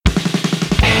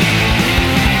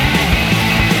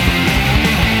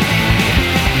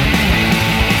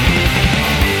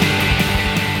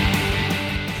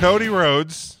Cody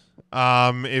Rhodes,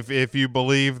 if you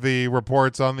believe the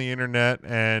reports on the internet,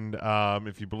 and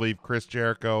if you believe Chris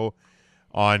Jericho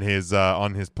on his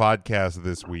podcast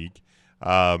this week,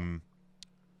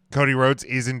 Cody Rhodes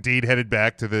is indeed headed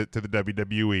back to the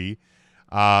WWE.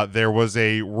 There was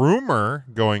a rumor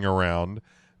going around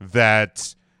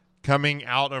that coming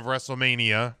out of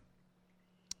WrestleMania,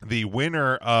 the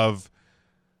winner of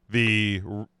the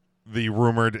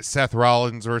rumored Seth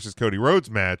Rollins versus Cody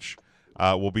Rhodes match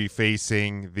will be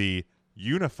facing the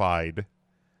unified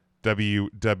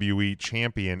WWE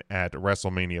champion at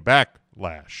WrestleMania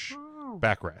Backlash.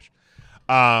 Backrash.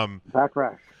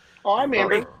 Backrash. Oh, I'm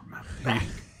in.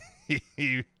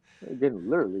 He didn't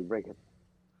literally break it.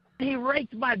 He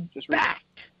raked my back.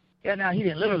 Yeah, no, he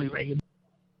didn't literally rake it.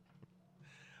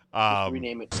 Just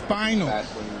rename it Spinal.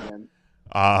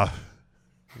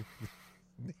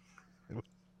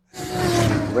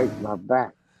 Break my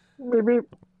back. Beep,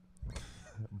 beep.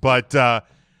 But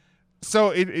so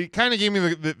it kind of gave me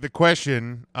the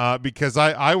question because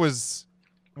I was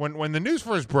when the news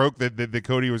first broke that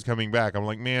Cody was coming back, I'm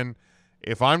like, man,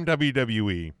 if I'm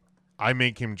WWE, I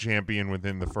make him champion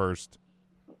within the first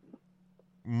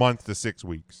month to 6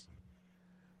 weeks.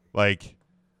 Like,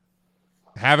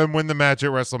 have him win the match at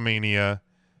WrestleMania,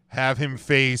 have him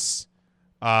face,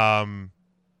 the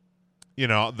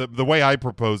way I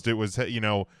proposed it was,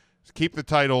 keep the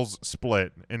titles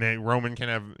split, and then Roman can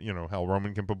have,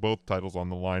 Roman can put both titles on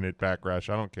the line at Backlash.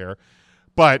 I don't care,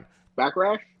 but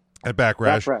Backrash at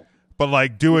Backrash. But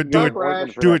like, do it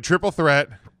triple threat.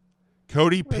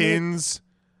 Cody pins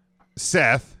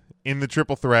Seth in the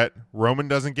triple threat. Roman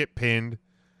doesn't get pinned,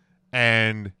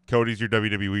 and Cody's your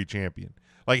WWE champion.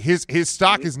 Like his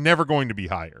stock is never going to be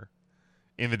higher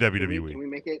in the WWE. Can we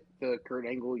make it the Kurt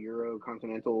Angle Euro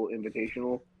Continental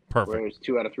Invitational? Perfect. Where it's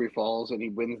 2 out of 3 falls, and he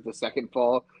wins the second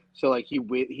fall. So like he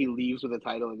leaves with the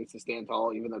title and gets to stand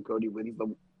tall, even though Cody wins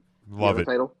the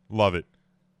title. Love it.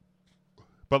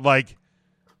 But like,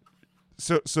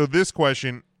 so this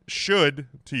question should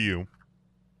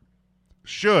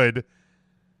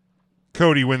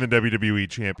Cody win the WWE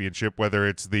Championship, whether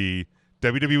it's the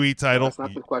WWE title? That's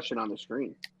not the question on the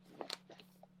screen.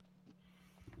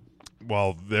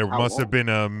 Well, there must have been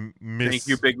a Thank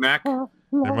you, Big Mac.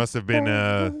 There must have been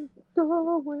a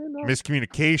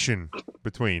miscommunication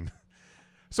between.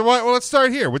 So let's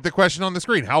start here with the question on the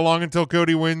screen. How long until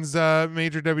Cody wins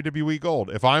major WWE gold?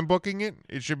 If I'm booking it,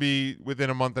 it should be within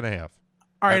a month and a half.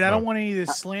 All right, I don't want any of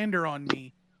this slander on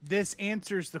me. This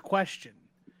answers the question.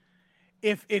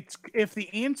 If the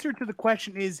answer to the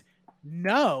question is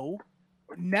no,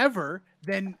 never,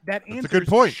 then that answer is a good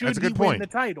point. Should That's a good he point. win the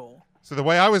title? So the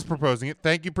way I was proposing it,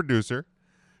 thank you, producer.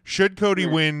 Should Cody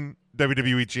win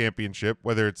WWE Championship,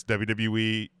 whether it's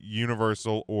WWE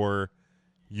Universal or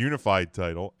Unified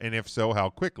title, and if so,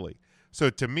 how quickly? So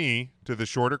to me, to the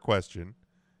shorter question,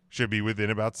 should be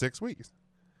within about 6 weeks.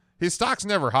 His stock's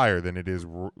never higher than it is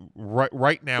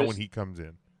right now when he comes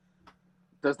in.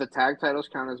 Does the tag titles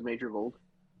count as major gold?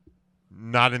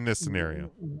 Not in this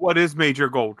scenario. What is major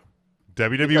gold?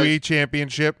 WWE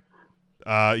Championship,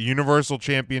 Universal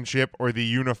Championship, or the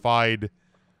Unified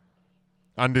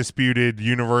Undisputed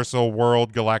Universal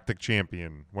World Galactic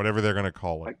Champion, whatever they're going to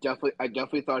call it. I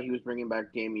definitely thought he was bringing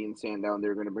back Damian Sandow. They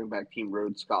were going to bring back Team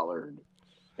Rhodes Scholar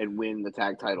and win the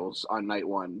tag titles on night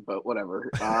one, but whatever.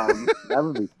 That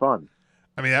would be fun.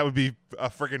 I mean, that would be a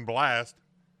freaking blast.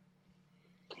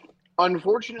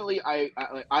 Unfortunately, I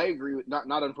agree with not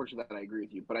unfortunately that I agree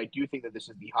with you, but I do think that this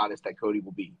is the hottest that Cody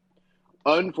will be.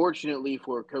 Unfortunately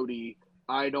for Cody,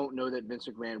 I don't know that Vince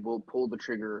McMahon will pull the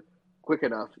trigger quick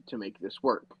enough to make this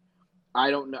work.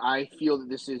 I don't know. I feel that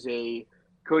this is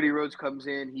Cody Rhodes comes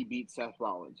in, he beats Seth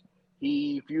Rollins.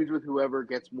 He feuds with whoever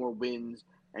gets more wins,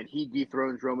 and he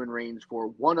dethrones Roman Reigns for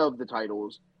one of the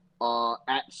titles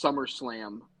at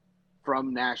SummerSlam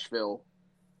from Nashville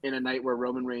in a night where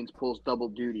Roman Reigns pulls double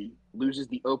duty, loses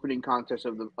the opening contest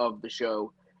of the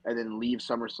show, and then leaves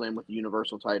SummerSlam with the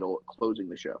Universal title, closing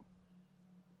the show.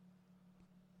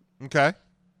 Okay.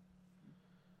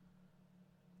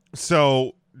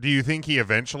 So, do you think he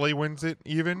eventually wins it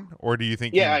even? Or do you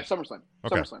think SummerSlam.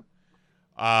 Okay.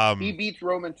 SummerSlam. He beats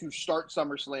Roman to start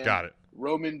SummerSlam. Got it.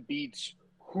 Roman beats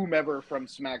whomever from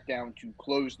SmackDown to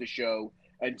close the show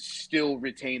and still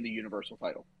retain the Universal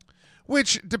title.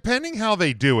 Which, depending how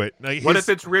they do it... What if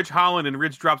it's Ridge Holland and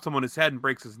Ridge drops him on his head and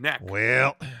breaks his neck?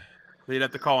 Well... They'd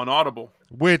have to call an audible.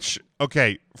 Which,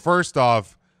 okay, first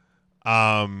off...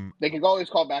 they can always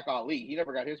call back Ali. He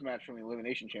never got his match from the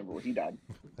Elimination Chamber when he died.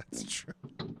 That's true.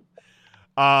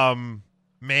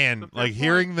 Man, like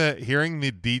hearing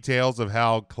the details of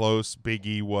how close Big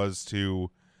E was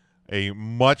to a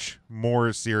much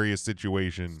more serious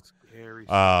situation Scary.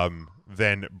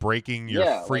 than breaking your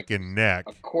Yeah, like freaking neck.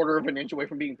 A quarter of an inch away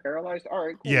from being paralyzed. All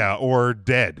right. Cool. Yeah, or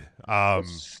dead.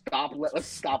 Let's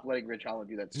stop letting Rich Holland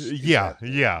do that.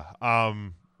 Yeah.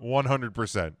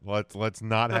 100%. Let's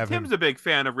not Now, have Tim's him. a big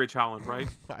fan of Rich Holland, right?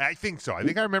 I think so. I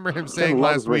think I remember him Tim saying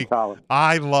loves last Rich week, Holland.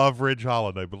 I love Ridge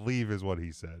Holland, I believe is what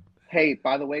he said. Hey,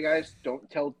 by the way, guys, don't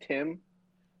tell Tim.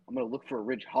 I'm gonna look for a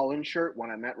Ridge Holland shirt when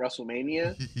I'm at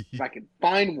WrestleMania. If I can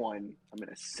find one, I'm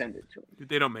gonna send it to him.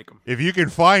 They don't make them. If you can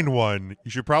find one,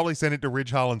 you should probably send it to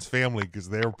Ridge Holland's family because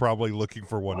they're probably looking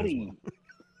for one as Buddy, well.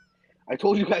 I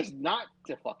told you guys not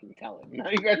to fucking tell him. Now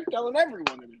you guys are telling everyone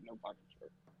that there's no fucking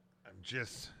shirt. I'm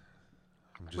just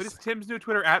What is Tim's new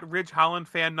Twitter at Ridge Holland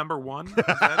fan number 1? Is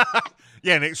that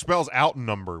yeah, and it spells out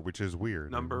number, which is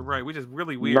weird. number right? Which is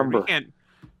really weird. Number. We can't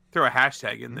throw a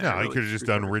hashtag in there. No, he Really could have just screws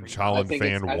done everything Ridge up. Holland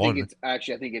fan I 1.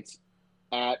 think it's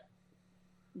at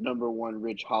 #1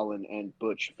 Ridge Holland and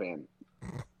Butch fan.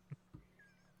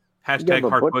 Hashtag You have a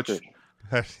Heart butcher.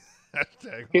 Butch.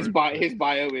 Hashtag His hard-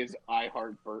 bio is I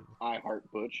heart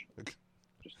Butch.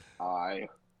 Just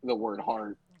the word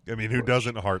heart. I mean, who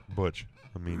doesn't heart Butch?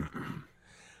 I mean,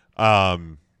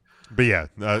 but yeah,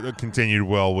 continued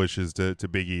well wishes to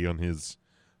Big E on his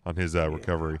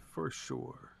recovery. For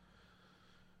sure.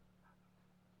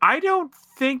 I don't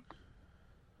think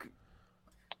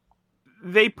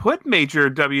they put major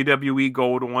WWE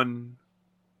gold on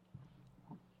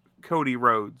Cody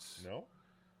Rhodes. No.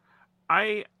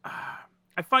 I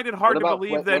find it hard What to about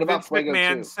believe Fu- that what about Vince Fuego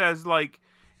McMahon too? says, like,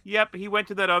 yep, he went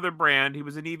to that other brand. He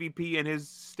was an EVP, and his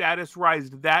status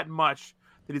rised that much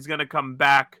that he's going to come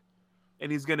back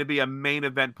and he's going to be a main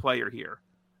event player here.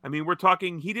 I mean, we're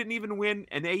talking, he didn't even win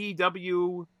an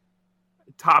AEW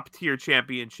top tier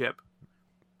championship.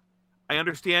 I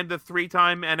understand the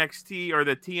 3-time NXT or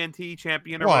the TNT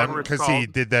champion or Well, whatever it's because called. he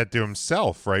did that to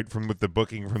himself, right? From with the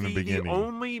booking from the beginning. The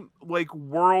only like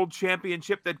world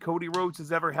championship that Cody Rhodes has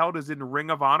ever held is in Ring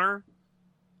of Honor.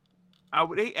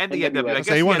 And the NWA. NWA. I guess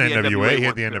So he won had the NWA. He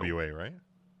had one, the too. NWA, right?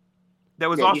 That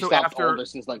was Yeah, he also stopped after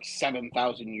Aldous' like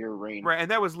 7,000 year reign. right, and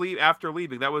that was after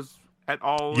leaving. That was at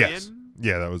All Yes. In.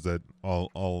 Yeah, that was that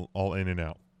all in and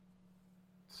out.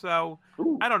 So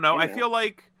Ooh, I don't know. I yeah. feel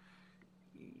like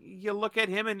you look at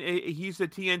him and he's the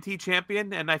TNT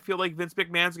champion, and I feel like Vince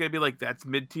McMahon's gonna be like, "That's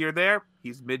mid tier there.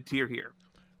 He's mid tier here."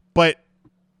 But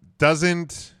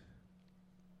doesn't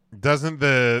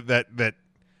that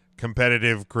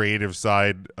competitive creative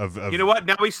side of You know what?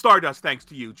 Now he's Stardust, thanks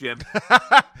to you, Jim.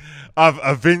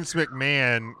 of Vince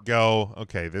McMahon go,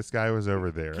 okay, this guy was over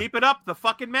there. Keep it up. The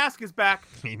fucking mask is back.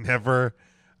 He never,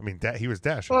 I mean, he was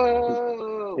dashing.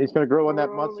 Oh, He's going to grow in that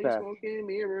we're only mustache. smoke and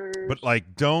mirrors. But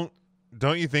like, don't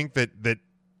you think that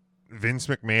Vince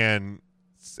McMahon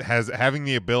has having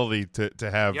the ability to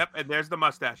have Yep, and there's the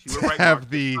mustache. You were right. have Mark.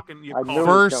 the Fucking- you I called knew it. it was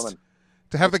first coming.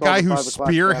 to have the It's all guy the who 5 o'clock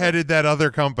spearheaded that other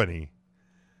company,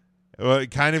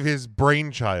 kind of his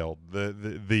brainchild,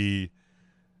 the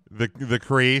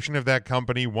creation of that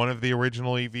company, one of the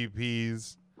original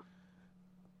EVPs,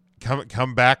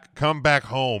 come back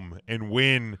home and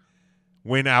win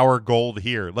our gold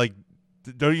here. Like,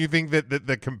 don't you think that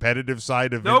the competitive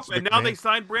side of Nope, Vince and now McMahon- they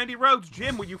signed Brandy Rhodes.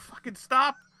 Jim, will you fucking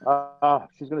stop?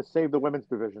 She's going to save the women's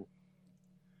division.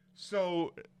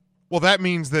 So, well, that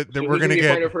means that So we're he's gonna be a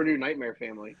part get. of her new Nightmare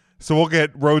family. So we'll get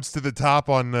Rhodes to the top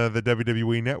on the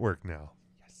WWE Network now.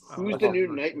 Who's Oh, the new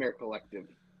mercy. Nightmare Collective?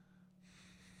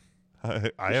 I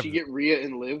Does have. she get Rhea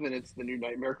and Liv, and it's the new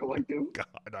Nightmare Collective?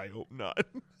 God, I hope not.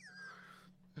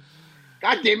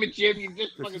 God damn it, Jim! You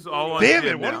just This fucking is all on Damn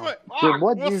Jim it! What now. am I? Jim,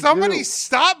 what Will you somebody do?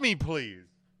 stop me, please?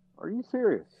 Are you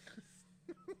serious?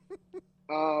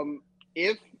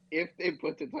 If they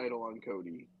put the title on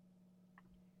Cody,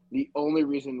 the only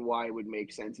reason why it would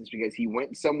make sense is because he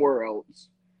went somewhere else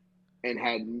and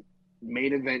had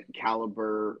main event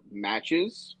caliber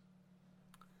matches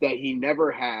that he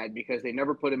never had because they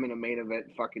never put him in a main event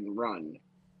fucking run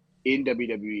in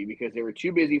WWE because they were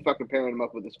too busy fucking pairing him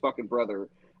up with his fucking brother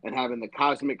and having the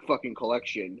Cosmic fucking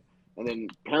Collection and then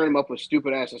pairing him up with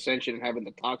stupid ass Ascension and having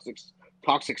the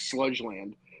toxic Sludge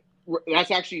Land. That's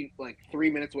actually like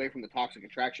 3 minutes away from the Toxic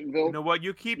Attractionville. You know what?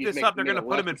 You keep He's this up, they're making going to a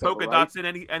put him in left instead of polka a dots in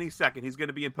any second. He's going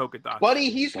to be in polka dots.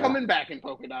 Buddy, he's Yeah. coming back in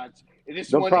polka dots.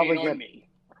 This They'll one probably ain't on get- me.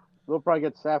 They'll probably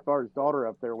get Sapphire's daughter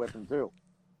up there with him, too.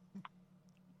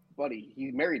 Buddy,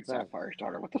 he married Sapphire's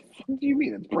daughter. What the fuck do you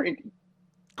mean? It's Brandy.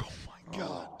 Oh my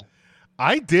god!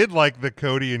 I did like the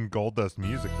Cody and Goldust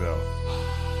music though.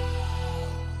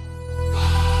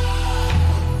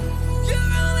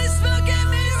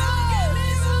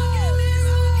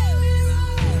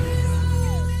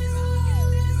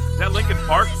 Is that Linkin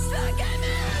Park?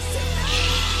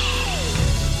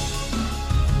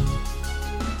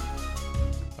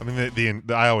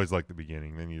 I always like the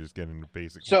beginning. Then you just get into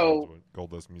basic So- controls with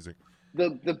Goldust music.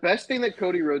 The best thing that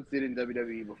Cody Rhodes did in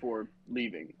WWE before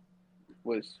leaving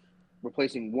was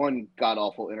replacing one god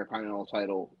awful Intercontinental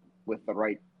title with the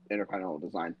right Intercontinental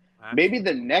design. Maybe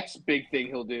the next big thing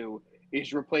he'll do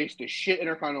is replace the shit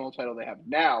Intercontinental title they have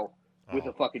now with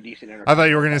a fucking decent Intercontinental. I thought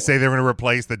you were going to title. say they were going to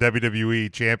replace the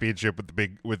WWE Championship with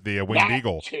the Winged That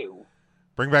Eagle. too.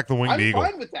 Bring back the Winged I'm Eagle.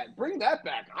 fine with that. Bring that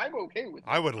back. I'm okay with that.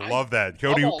 I would I'm- love that.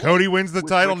 I'm all Cody in. wins the Which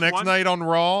title next one? night on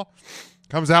Raw.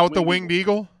 Comes out with the Winged Winged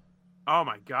Eagle. Oh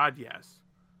my God, yes.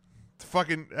 It's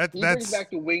fucking He that's brings back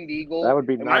the Winged Eagle. That would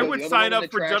be and nice. I the would other sign one in up the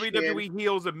for trash can. WWE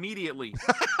heels immediately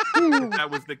if that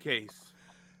was the case.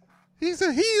 he's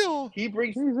a heel. He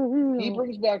brings He's a heel. He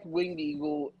brings back Winged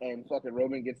Eagle, and fucking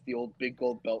Roman gets the old big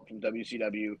gold belt from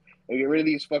WCW. And get rid of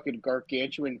these fucking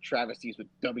gargantuan travesties with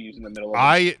W's in the middle of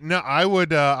it. I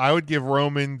would give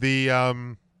Roman the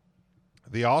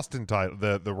Austin title,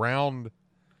 the round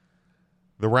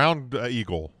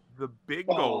eagle. The big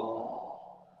gold. Oh.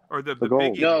 Or the The big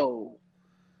gold. eagle.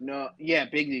 No, yeah,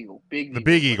 Big Eagle. The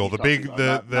big eagle, the big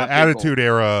the Attitude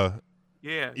Era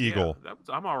Yeah. Eagle. Yeah,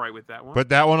 I'm all right with that one. Put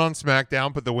that one on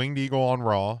SmackDown. Put the Winged Eagle on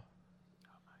Raw.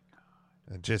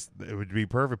 It would be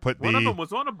perfect. Put one of them the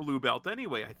was on a blue belt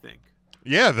anyway, I think.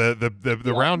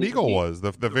 the round the- eagle the- was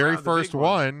the the very round- the first big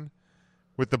one. one.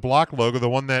 With the block logo, the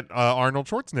one that Arnold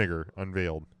Schwarzenegger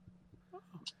unveiled.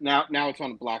 Now it's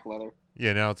on black leather.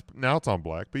 Yeah, now it's on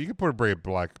black, but you can put a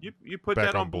black. You put Back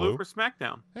that on on blue blue. for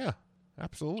SmackDown. Yeah,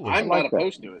 absolutely. I'm like not that.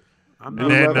 opposed to it. I'm And not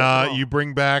then opposed at all. you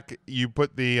bring back, you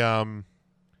put the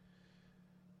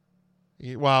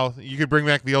you could bring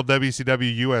back the old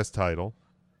WCW US title,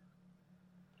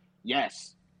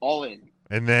 Yes, all in.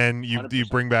 and then you 100%.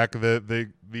 bring back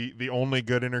the only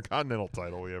good Intercontinental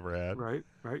title we ever had, Right.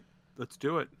 Let's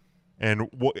do it. and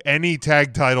any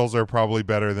tag titles are probably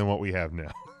better than what we have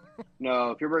now.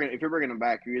 No, if you're bringing them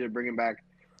back, you're either bringing back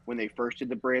when they first did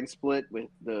the brand split with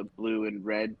the blue and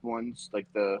red ones, like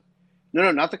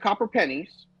not the copper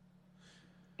pennies,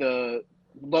 the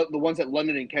ones that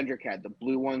London and Kendrick had, the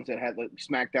blue ones that had like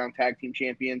SmackDown Tag Team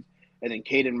Champions, and then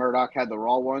Cade and Murdoch had the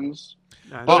Raw ones.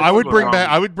 Well, I would bring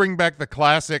wrong. back the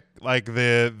classic, like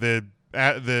the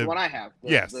The one I have,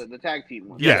 yes. the tag team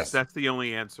one. Yes. That's the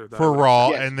only answer. That I for would- Raw,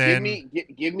 Yes, and then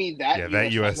give me that. yeah,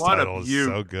 that US title. What a title is beaut.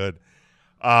 so good.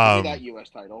 Give me that US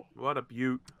title. What a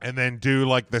beaut. And then do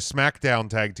like the SmackDown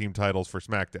tag team titles for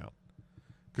SmackDown,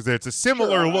 because it's a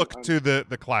similar Sure, look I'm- to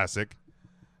the classic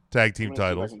tag team I'm gonna see if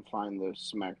titles. I can find the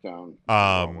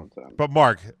SmackDown. But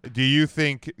Mark, do you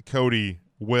think Cody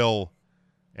will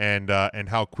and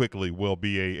how quickly will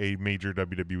be a major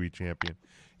WWE champion?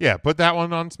 Yeah, put that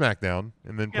one on SmackDown,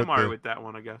 and then Yeah, I'm put all right the with that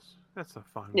one, I guess. That's a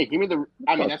fun Yeah, one. give me the.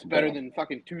 I mean, that's better than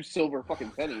fucking 2 silver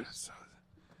fucking pennies.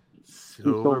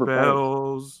 Silver Silver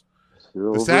bells.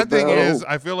 The sad thing is,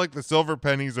 I feel like the silver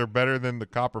pennies are better than the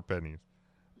copper pennies,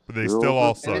 but they still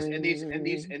all suck. And these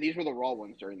were the Raw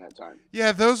ones during that time.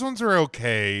 Yeah, those ones are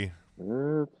okay. I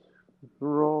Even-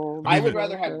 would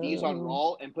rather have these on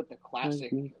Raw and put the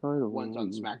classic ones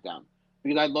on SmackDown,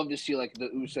 because I'd love to see like the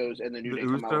Usos and the New The Day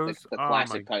come out with Usos? the Oh,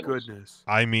 classic my titles. goodness.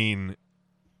 I mean,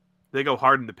 They go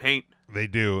hard in the paint. they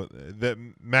do.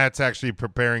 Matt's actually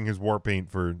preparing his war paint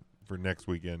for next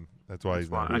weekend. That's why he's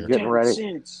That's not fine. here. Getting ready.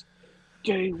 Since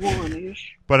day one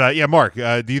ish. But yeah, Mark,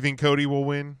 do you think Cody will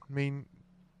win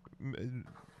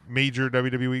major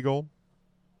WWE gold?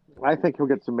 I think he'll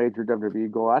get some major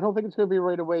WWE gold. I don't think it's going to be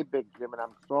right away, Big Jim, and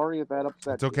I'm sorry if that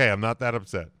upsets It's you. okay. I'm not that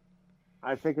upset.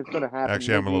 I think it's going to happen.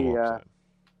 Actually, I'm a little maybe, upset.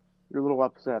 You're a little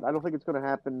upset. I don't think it's going to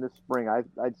happen this spring.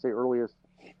 I'd say earliest,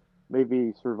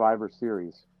 maybe Survivor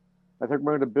Series. I think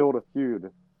we're going to build a feud.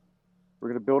 We're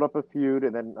going to build up a feud,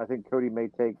 and then I think Cody may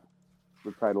take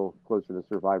the title closer to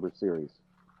Survivor Series.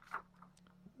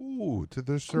 Ooh, to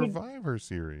the Survivor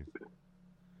Series.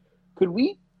 Could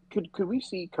we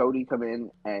see Cody come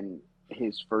in and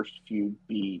his first feud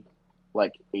be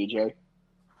like AJ?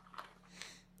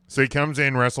 So he comes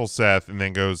in, wrestles Seth, and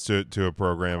then goes to a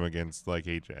program against like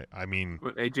AJ. I mean,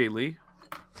 What, AJ Lee?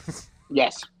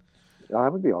 Yes.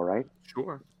 That would be all right.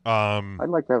 Sure. I'd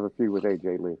like to have a feud with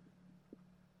AJ Lee.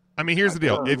 I mean, here's the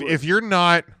deal. Yeah, If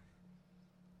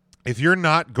you're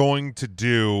not going to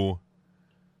do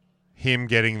him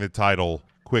getting the title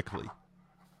quickly,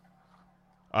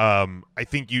 I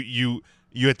think you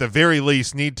at the very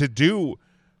least need to do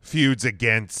feuds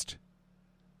against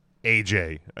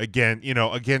AJ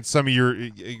against some of your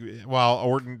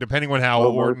Orton, depending on how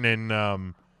Over. Orton and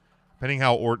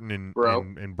Bro.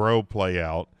 and Bro play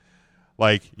out.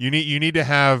 Like you need to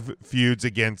have feuds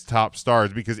against top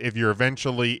stars, because if you are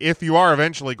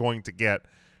eventually going to get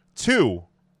to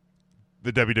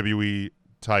the WWE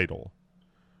title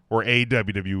or a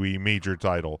WWE major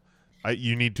title,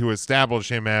 you need to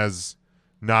establish him as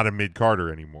not a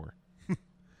mid-carder anymore.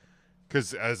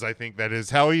 Because as I think that is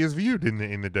how he is viewed in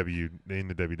the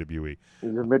WWE.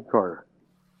 He's a mid-carder.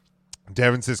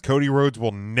 Devin says Cody Rhodes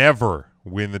will never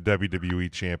win the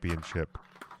WWE Championship.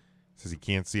 Says he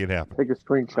can't see it happen. Take a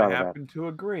screenshot I of that. happen to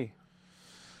agree.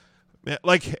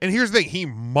 Like, and here's the thing: he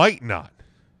might not.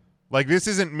 Like, this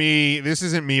isn't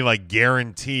me like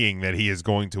guaranteeing that he is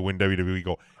going to win WWE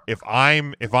Gold. If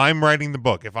I'm writing the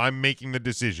book, if I'm making the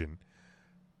decision,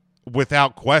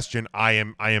 without question, I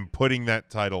am putting that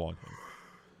title on him.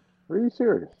 Are you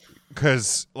serious?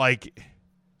 Because, like,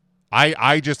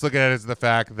 I just look at it as the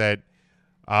fact that,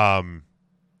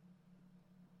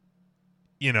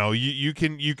 you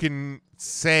can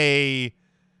say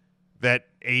that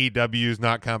AEW is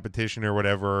not competition or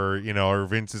whatever, or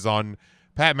Vince is on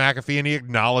Pat McAfee and he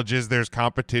acknowledges there's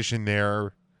competition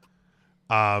there.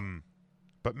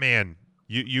 But man,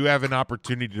 you have an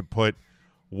opportunity to put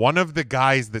one of the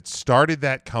guys that started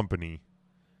that company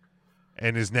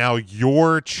and is now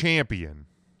your champion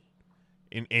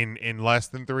in less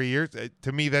than 3 years.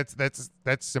 To me, that's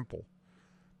simple.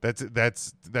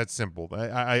 That's simple.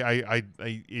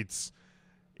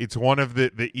 It's one of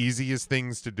the easiest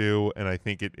things to do, and I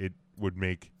think it would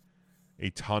make a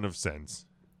ton of sense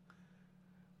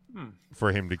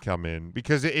for him to come in.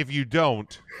 Because if you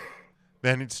don't,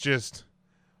 then it's just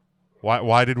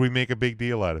why did we make a big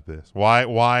deal out of this?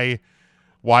 Why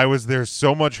was there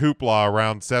so much hoopla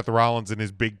around Seth Rollins and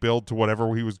his big build to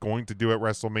whatever he was going to do at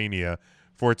WrestleMania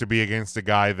for it to be against a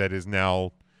guy that is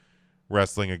now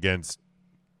wrestling against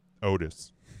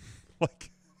Otis? Like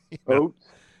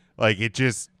it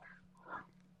just,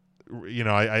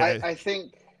 I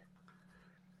think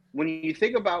when you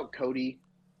think about Cody,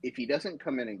 if he doesn't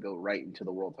come in and go right into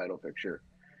the world title picture,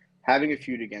 having a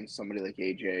feud against somebody like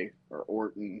AJ or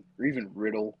Orton or even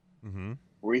Riddle,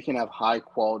 where he can have high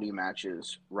quality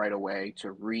matches right away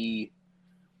to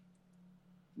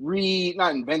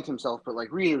not invent himself, but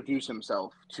like reintroduce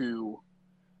himself to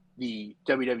the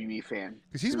WWE fan.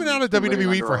 Because he's been out of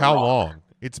WWE for how long?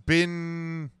 It's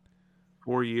been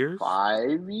 4 years?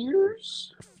 5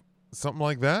 years? Something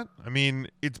like that. I mean,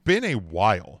 it's been a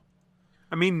while.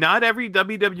 I mean, not every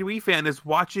WWE fan is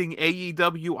watching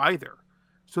AEW either.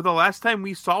 So the last time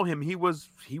we saw him, he was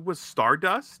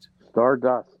Stardust.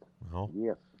 Stardust. Well,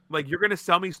 Yes. Like, you're gonna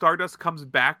sell me Stardust comes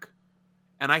back,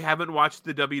 and I haven't watched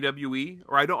the WWE,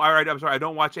 or I don't. All right, I'm sorry, I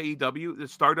don't watch AEW. The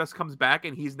Stardust comes back,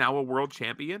 and he's now a world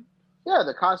champion. Yeah,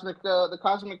 the cosmic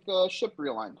ship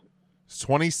realigned. it's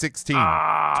 2016.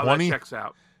 That checks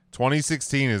out.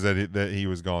 2016 is that he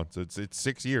was gone. So it's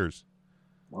 6 years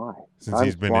Why? since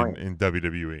he's been in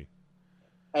WWE.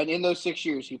 And in those 6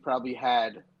 years, he probably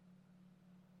had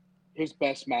his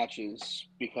best matches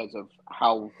because of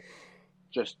how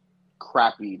just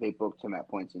crappy they booked him at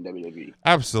points in WWE.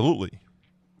 Absolutely.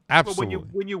 But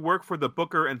when you work for the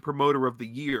booker and promoter of the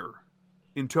year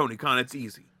in Tony Khan, it's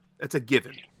easy. That's a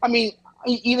given. I mean,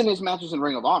 even his matches in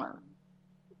Ring of Honor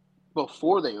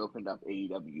before they opened up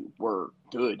AEW were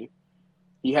good.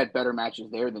 He had better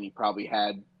matches there than he probably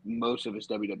had most of his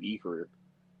WWE career.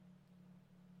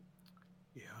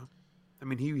 Yeah, I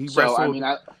mean he So wrestled.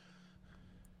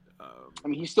 I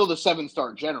mean, he's still the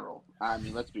 7-star general. I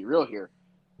mean, let's be real here.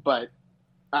 But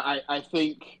I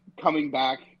think coming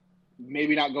back,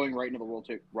 maybe not going right into the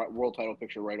world title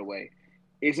picture right away,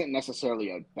 isn't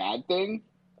necessarily a bad thing.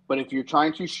 But if you're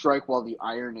trying to strike while the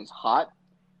iron is hot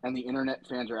and the internet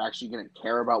fans are actually going to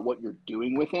care about what you're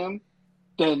doing with him,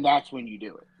 then that's when you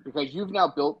do it. Because you've now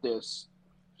built this.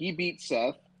 He beat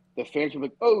Seth. The fans are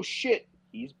like, oh, shit,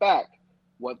 he's back.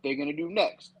 What they going to do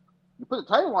next? You put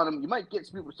the title on him, you might get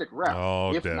some people to stick around.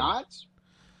 Oh, if Devin. not,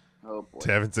 oh boy.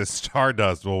 Devin says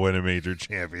Stardust will win a major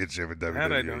championship in WWE.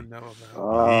 That I don't know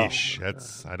about.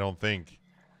 Yeesh, I don't think.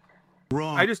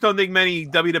 Wrong. I just don't think many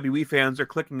WWE fans are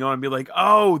clicking on and be like,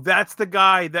 "Oh, that's the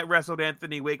guy that wrestled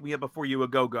Anthony Wake Me Up Before You a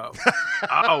Go-Go."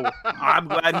 Oh, I'm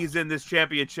glad he's in this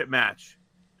championship match.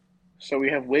 So we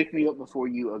have Wake Me Up Before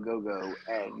You, a Go-Go,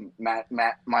 and my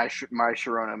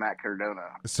Sharona, Matt Cardona.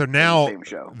 So now Same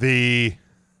show. the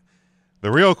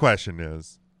real question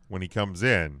is, when he comes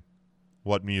in,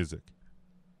 what music?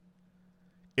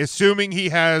 Assuming he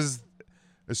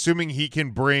can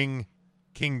bring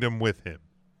Kingdom with him,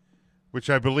 which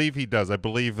I believe he does. I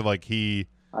believe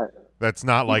that's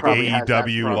not like probably has that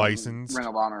AEW from licensed. Ring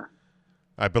of Honor.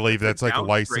 I believe that's like Sounds a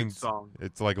great licensed. song.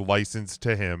 It's like licensed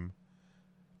to him.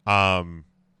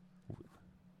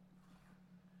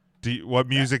 What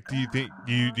music do you think?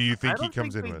 Do you think he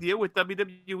comes in they with? deal with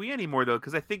WWE anymore though,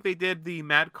 because I think they did the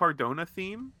Matt Cardona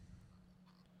theme.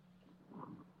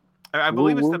 I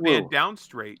believe it's Woo, the woo, band woo. Down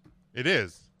Straight. It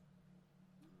is.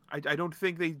 I don't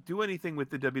think they do anything with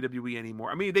the WWE anymore.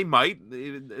 I mean, they might.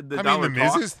 The I Dollar mean, the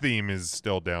Talk. Miz's theme is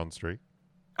still Down Street.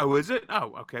 Oh, is it?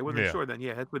 Oh, okay. Well, then Yeah. sure. Then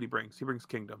yeah, that's what he brings. He brings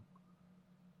Kingdom.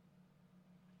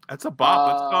 That's a bop.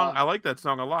 That song. I like that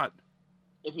song a lot.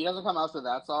 If he doesn't come out to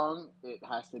that song, it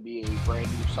has to be a brand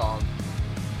new song.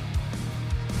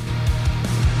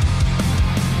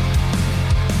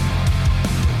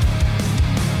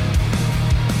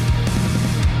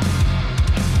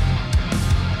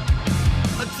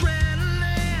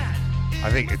 I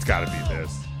think it's got to be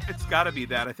this. It's got to be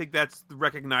that. I think that's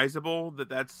recognizable.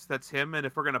 That's him. And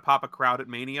if we're gonna pop a crowd at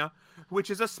Mania, which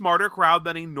is a smarter crowd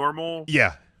than a normal,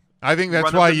 Yeah, I think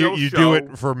that's why you do show,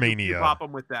 it for you Mania, pop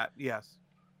them with that. Yes.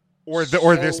 or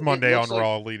So this it Monday on looks like-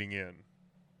 Raw leading in.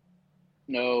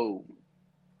 No.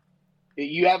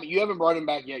 You haven't brought him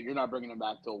back yet. You're not bringing him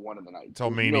back till one of the nights. Till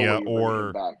There's Mania no way you're bringing or-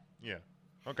 him back. Yeah.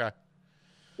 Okay.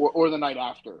 Or the night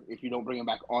after if you don't bring him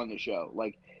back on the show.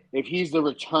 Like if he's the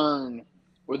return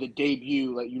or the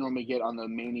debut that you normally get on the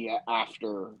Mania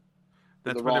after.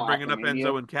 That's the when they're Raw bringing up after Mania.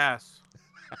 Enzo and Cass.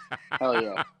 Hell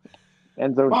yeah.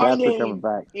 Enzo and My Cass are name coming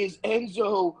back. is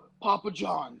Enzo Papa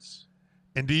John's.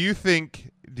 And do you think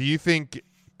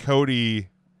Cody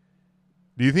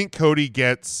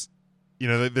gets,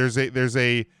 there's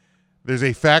a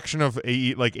faction of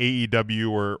AEW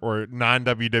or non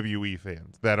WWE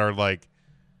fans that are like,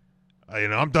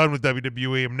 I'm done with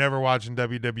WWE. I'm never watching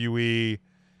WWE,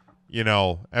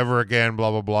 ever again.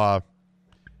 Blah blah blah.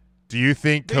 Do you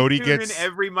think They Cody tune gets? in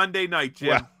every Monday night, Jim.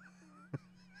 Well,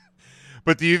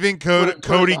 but do you think Towards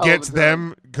Cody the hell gets of a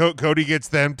them? Cody gets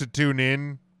them to tune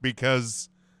in because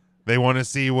they want to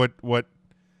see what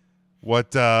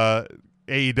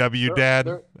AEW dad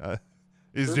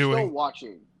is They're doing. still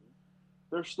watching.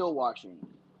 They're still watching.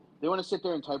 They want to sit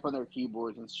there and type on their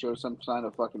keyboards and show some sign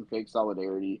of fucking fake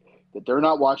solidarity that they're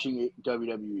not watching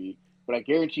WWE. But I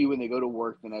guarantee you when they go to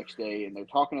work the next day and they're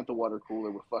talking at the water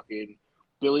cooler with fucking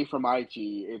Billy from IT,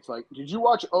 it's like, did you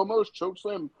watch Omos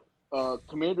chokeslam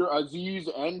Commander Aziz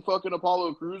and fucking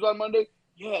Apollo Crews on Monday?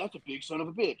 Yeah, that's a big son of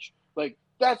a bitch. Like,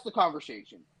 that's the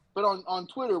conversation. But on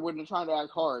Twitter, when they're trying to act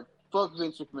hard, fuck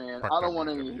Vince McMahon. Fuck I don't want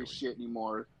any of WWE. his shit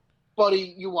anymore.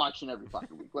 Buddy, you watching every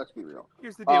fucking week. Let's be real.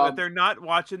 Here's the deal: if Um, they're not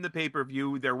watching the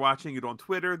pay-per-view, they're watching it on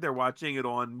Twitter, they're watching it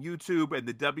on YouTube, and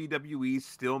the WWE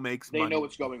still makes They money. know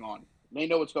what's going on. They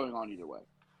know what's going on either way.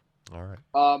 All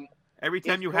right. Every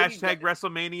time If you Cody hashtag get-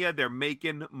 WrestleMania, they're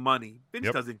making money. Vince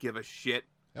Yep. doesn't give a shit.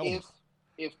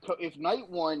 If night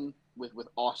one with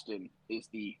Austin is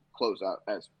the closeout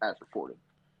as reported,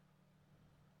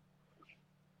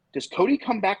 does Cody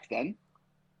come back then?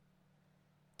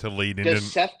 To lead into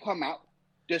Does Seth come out?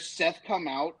 Does Seth come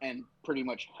out and pretty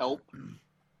much help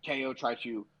KO try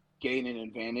to gain an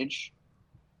advantage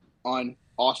on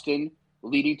Austin,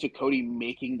 leading to Cody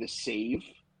making the save?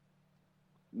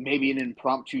 Maybe an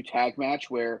impromptu tag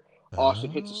match where Austin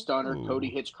hits a stunner, Oh. Cody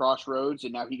hits Crossroads,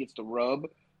 and now he gets the rub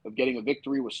of getting a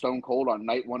victory with Stone Cold on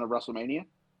night one of WrestleMania.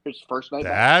 His first night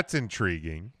back. That's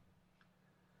intriguing.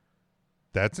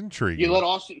 That's intriguing. You let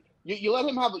Austin. You let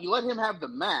him have. You let him have the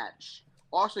match.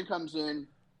 Austin comes in,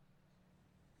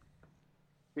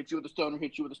 hit you with a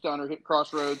stunner, hit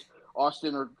Crossroads.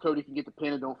 Austin or Cody can get the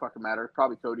pin. It don't fucking matter.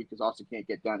 Probably Cody because Austin can't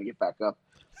get down and get back up.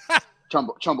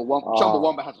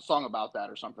 Chumbawamba has a song about that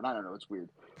or something. I don't know. It's weird.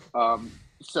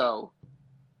 So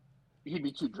he'd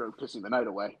be too drunk pissing the night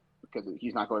away because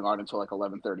he's not going on until like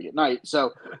 11:30 at night.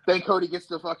 So then Cody gets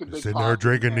the fucking big Sitting there pop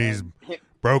drinking and these hit-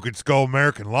 Broken Skull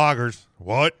American lagers.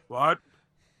 What? What?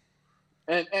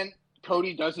 And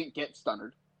Cody doesn't get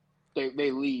stunnered.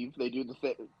 They leave. They do the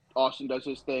thing. Austin does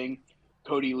his thing.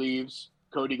 Cody leaves.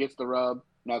 Cody gets the rub.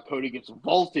 Now Cody gets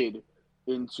vaulted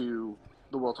into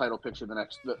the world title picture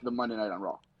the Monday night on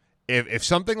Raw. If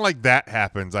something like that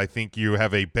happens, I think you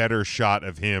have a better shot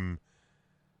of him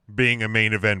being a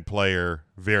main event player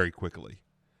very quickly.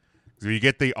 So you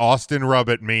get the Austin rub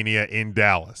at Mania in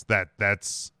Dallas.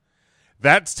 That's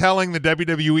telling the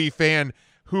WWE fan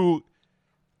who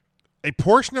a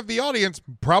portion of the audience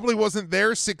probably wasn't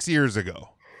there 6 years ago.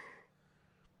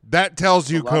 That tells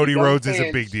you A lot of Cody young Rhodes is a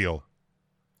fans. big deal.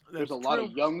 There's a lot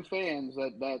of young fans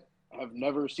that have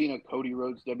never seen a Cody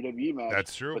Rhodes WWE match.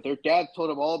 That's true. But their dad told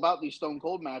them all about these Stone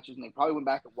Cold matches, and they probably went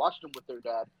back and watched them with their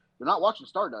dad. They're not watching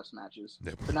Stardust matches.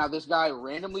 Nope. But now this guy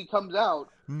randomly comes out.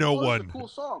 No "Oh, one, it's a cool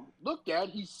song. Look, Dad,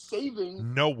 he's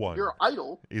saving no one your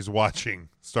idol. is watching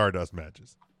Stardust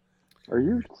matches. Are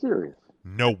you serious?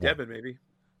 No one. Devin, maybe.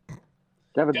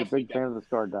 Kevin's a Definitely big fan of the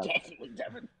Stardust. Definitely,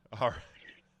 Devin. All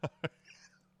right.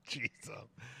 Jeez.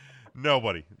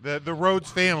 Nobody. The Rhodes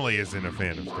family isn't a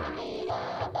fan of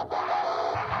Stardust.